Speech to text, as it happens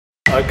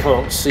I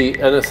can't see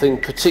anything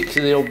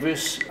particularly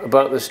obvious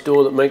about this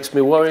door that makes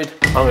me worried.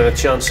 I'm going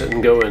to chance it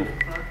and go in.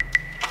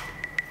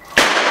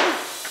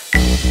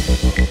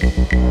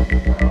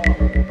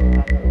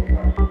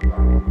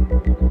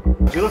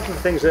 You're looking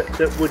for things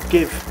that would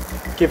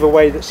give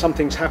away that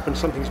something's happened,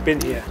 something's been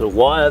here. The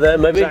wire there,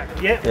 maybe?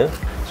 Exactly, yeah.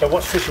 So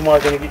what's fishing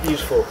wire going to get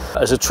used for?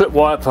 As a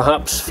tripwire,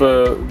 perhaps,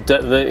 for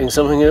detonating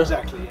something here?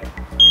 Exactly, yeah.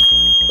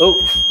 Oh!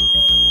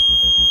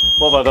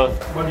 What have I done?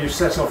 When you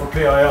set off a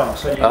PIR,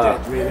 so you're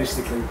dead,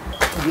 realistically.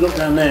 If you look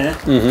down there,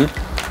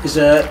 is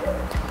a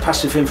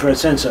passive infrared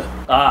sensor.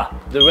 Ah,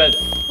 the red.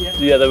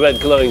 Yeah, the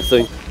red glowing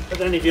thing. But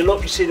then if you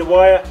look, you see the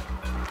wire,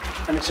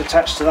 and it's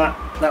attached to that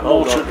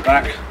motor at the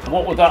back.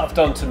 What would that have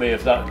done to me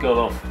if that had gone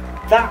off?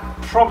 That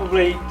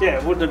probably,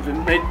 wouldn't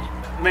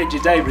have made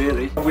your day,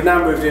 really. We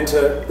now moved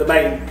into the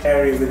main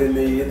area within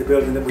the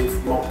building that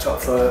we've mocked up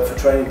for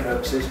training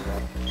purposes.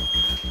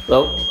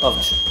 Well,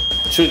 I've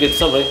triggered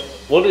something.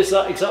 What is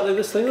that exactly,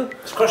 this thing then?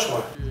 It's crush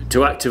wire.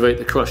 To activate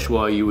the crush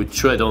wire, you would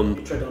tread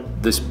on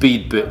this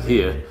bead bit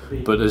here,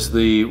 but as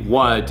the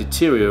wire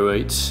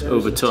deteriorates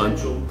over time...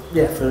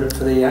 Yeah, for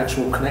the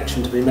actual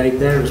connection to be made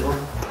there as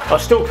well. I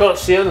still can't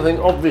see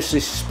anything obviously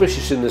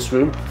suspicious in this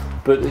room,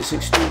 but it's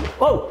extremely...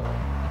 Oh!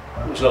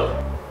 What was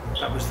that?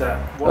 That was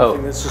that one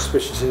thing that's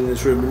suspicious in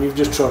this room, and you've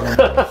just tried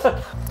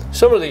on.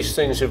 Some of these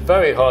things are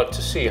very hard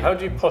to see. How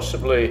do you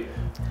possibly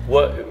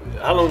work?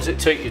 How long does it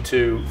take you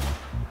to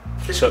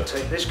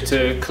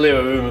clear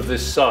a room of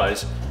this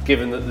size,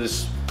 given that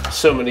there's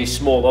so many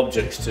small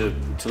objects to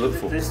look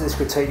for? This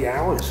could take you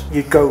hours.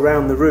 You'd go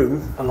around the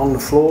room, along the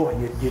floor,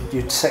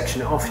 you'd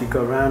section it off, you'd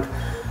go around,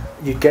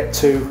 you'd get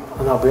to,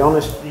 and I'll be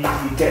honest,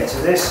 you'd get to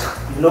this,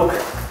 you look,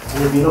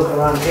 and if you look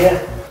around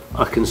here,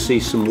 I can see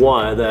some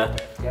wire there.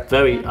 Yep.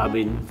 Barely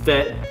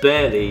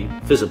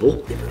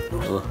visible. Yeah,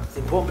 the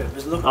important bit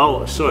was look.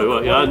 Oh, sorry,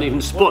 right, yeah, I hadn't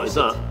even spotted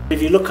that.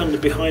 If you look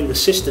behind the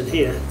cistern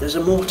here, there's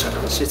a mortar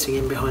sitting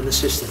in behind the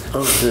cistern.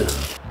 Oh dear.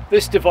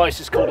 This device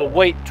is called a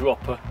weight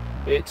dropper.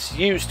 It's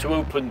used to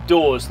open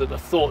doors that are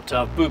thought to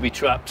have booby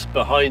traps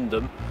behind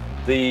them.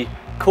 The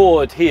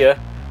cord here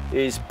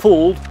is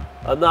pulled,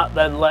 and that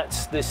then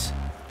lets this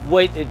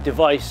weighted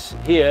device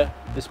here,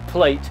 this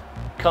plate,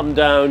 come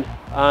down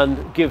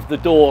and give the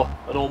door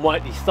an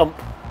almighty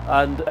thump.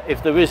 And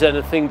if there is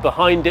anything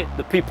behind it,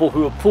 the people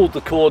who have pulled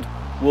the cord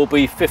will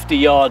be 50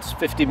 yards,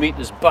 50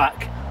 meters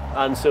back.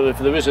 And so if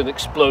there is an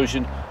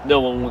explosion,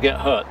 no one will get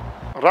hurt.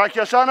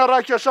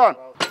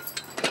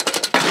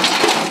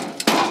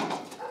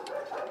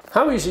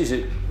 How easy is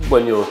it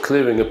when you're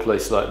clearing a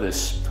place like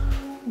this,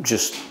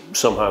 just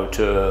somehow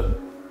to,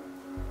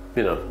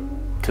 you know,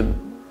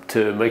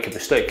 to make a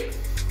mistake?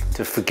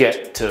 To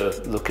forget to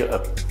look at a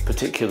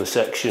particular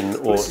section,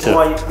 or this is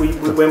why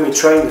when we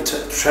train the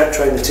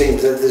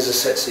teams, there's a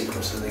set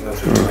sequence that they go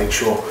through to make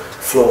sure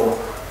floor,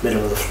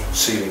 middle of the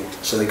ceiling.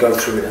 So they go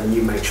through it, and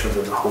you make sure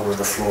that the whole of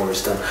the floor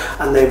is done.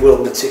 And they will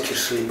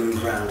meticulously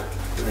move around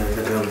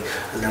the building,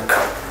 and they'll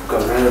go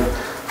around,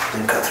 and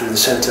then cut through the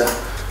centre.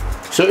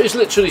 So it's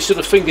literally sort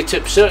of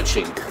fingertip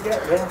searching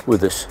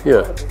with this,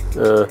 depending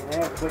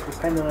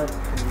on,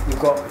 you've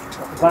got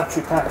the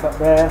battery pack up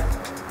there.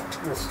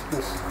 This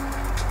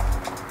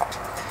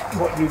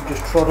what you've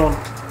just trod on.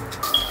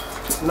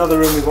 Another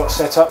room we've got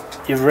set up.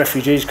 You have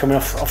refugees coming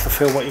off the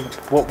field.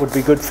 What would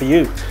be good for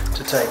you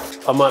to take?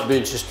 I might be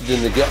interested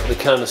in the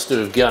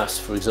canister of gas,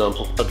 for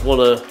example. I'd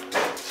want to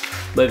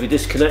maybe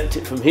disconnect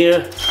it from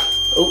here.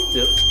 Oh,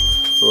 yeah.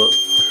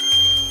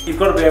 Right. You've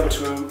got to be able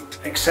to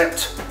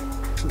accept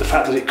the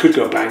fact that it could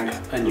go bang,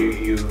 and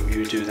you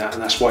do that,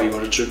 and that's why you've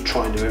got to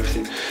try and do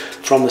everything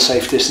from the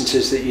safe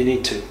distances that you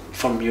need to,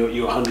 from your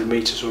 100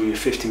 metres or your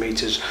 50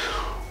 metres.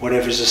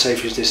 Whatever is the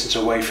safest distance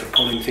away from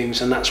pulling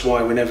things, and that's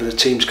why whenever the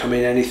teams come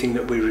in, anything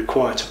that we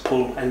require to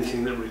pull,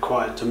 anything that we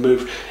require to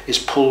move, is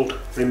pulled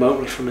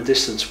remotely from a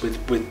distance with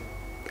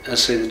as I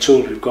say, the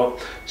tools we've got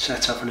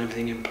set up and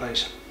everything in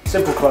place.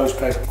 Simple close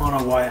peg on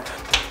a wire.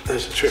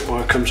 There's a trip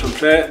wire comes from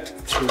there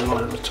through the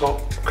line at the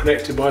top,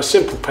 connected by a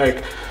simple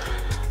peg.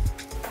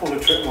 Pull the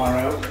trip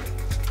wire out,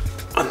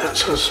 and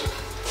that's us.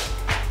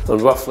 And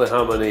roughly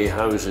how many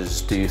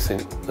houses do you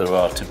think there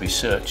are to be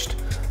searched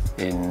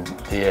in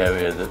the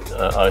area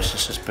that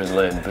ISIS has been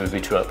laying booby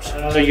traps?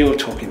 So you're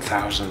talking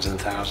thousands and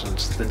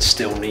thousands that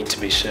still need to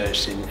be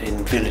searched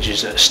in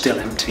villages that are still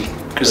empty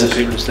because the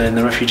people are still in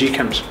the refugee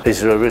camps.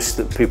 Is there a risk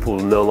that people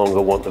no longer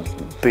want to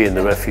be in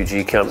the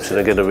refugee camps and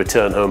are going to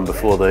return home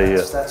before they...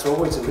 That's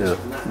always a risk,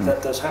 and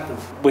that does happen.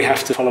 We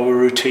have to follow a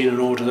routine and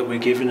order that we're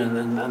given,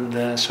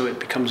 and so it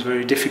becomes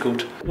very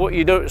difficult. What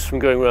you notice from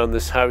going around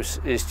this house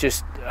is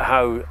just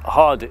how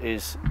hard it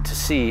is to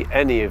see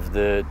any of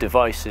the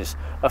devices.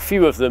 A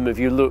few of them, if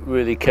you look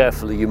really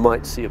carefully, you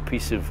might see a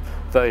piece of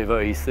very,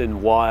 very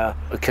thin wire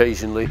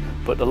occasionally,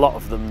 but a lot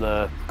of them,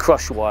 they're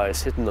crush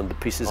wires hidden under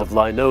pieces of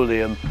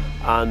linoleum,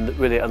 and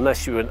really,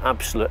 unless you're an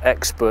absolute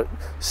expert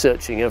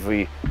searching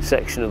every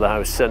section of the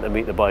house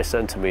centimetre by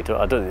centimetre,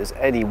 I don't think there's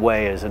any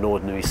way as an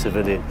ordinary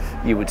civilian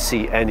you would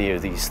see any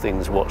of these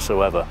things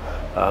whatsoever.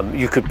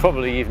 You could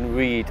probably even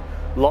read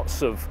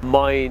lots of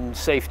mine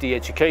safety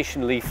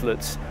education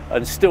leaflets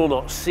and still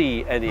not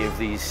see any of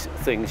these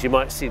things. You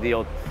might see the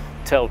odd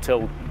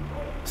telltale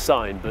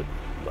sign, but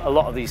a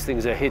lot of these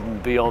things are hidden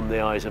beyond the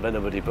eyes of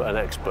anybody but an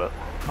expert.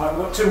 Right,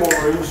 we've got 2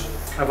 more rooms.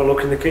 Have a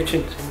look in the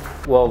kitchen.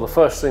 Well, the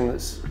first thing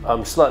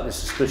I'm slightly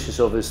suspicious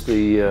of is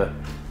the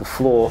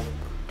floor.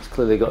 It's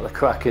clearly got the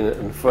crack in it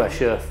and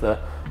fresh earth there.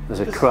 There's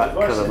a crack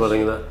kind of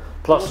running there.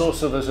 Plus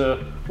also there's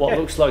what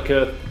looks like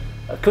a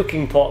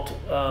cooking pot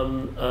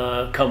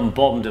come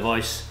bomb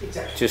device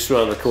just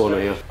around the corner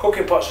here.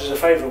 Cooking pots is a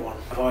favourite one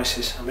of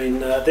ISIS. I mean,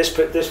 this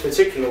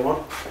particular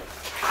one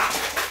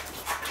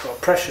got a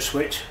pressure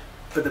switch,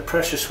 but the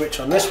pressure switch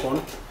on this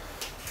one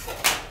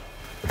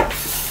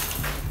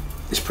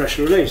is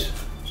pressure release.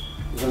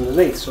 It's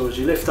underneath, so as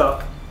you lift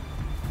up,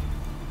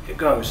 it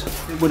goes.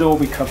 It would all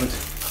be covered.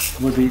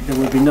 There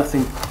would be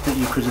nothing that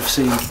you could have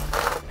seen.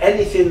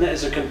 Anything that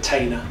is a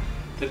container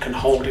that can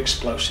hold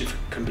explosive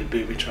can be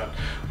booby-trapped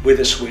with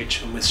a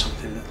switch and with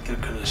something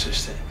that can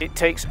assist it. It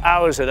takes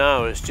hours and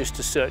hours just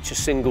to search a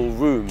single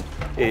room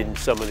in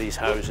some of these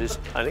houses,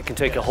 and it can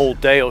take a whole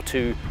day or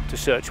two to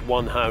search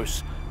one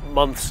house,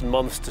 months and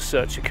months to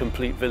search a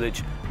complete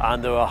village,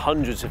 and there are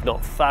hundreds if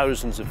not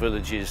thousands of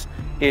villages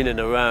in and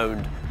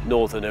around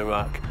northern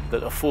Iraq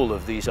that are full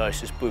of these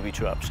ISIS booby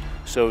traps.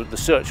 So the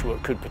search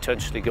work could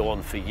potentially go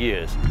on for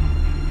years.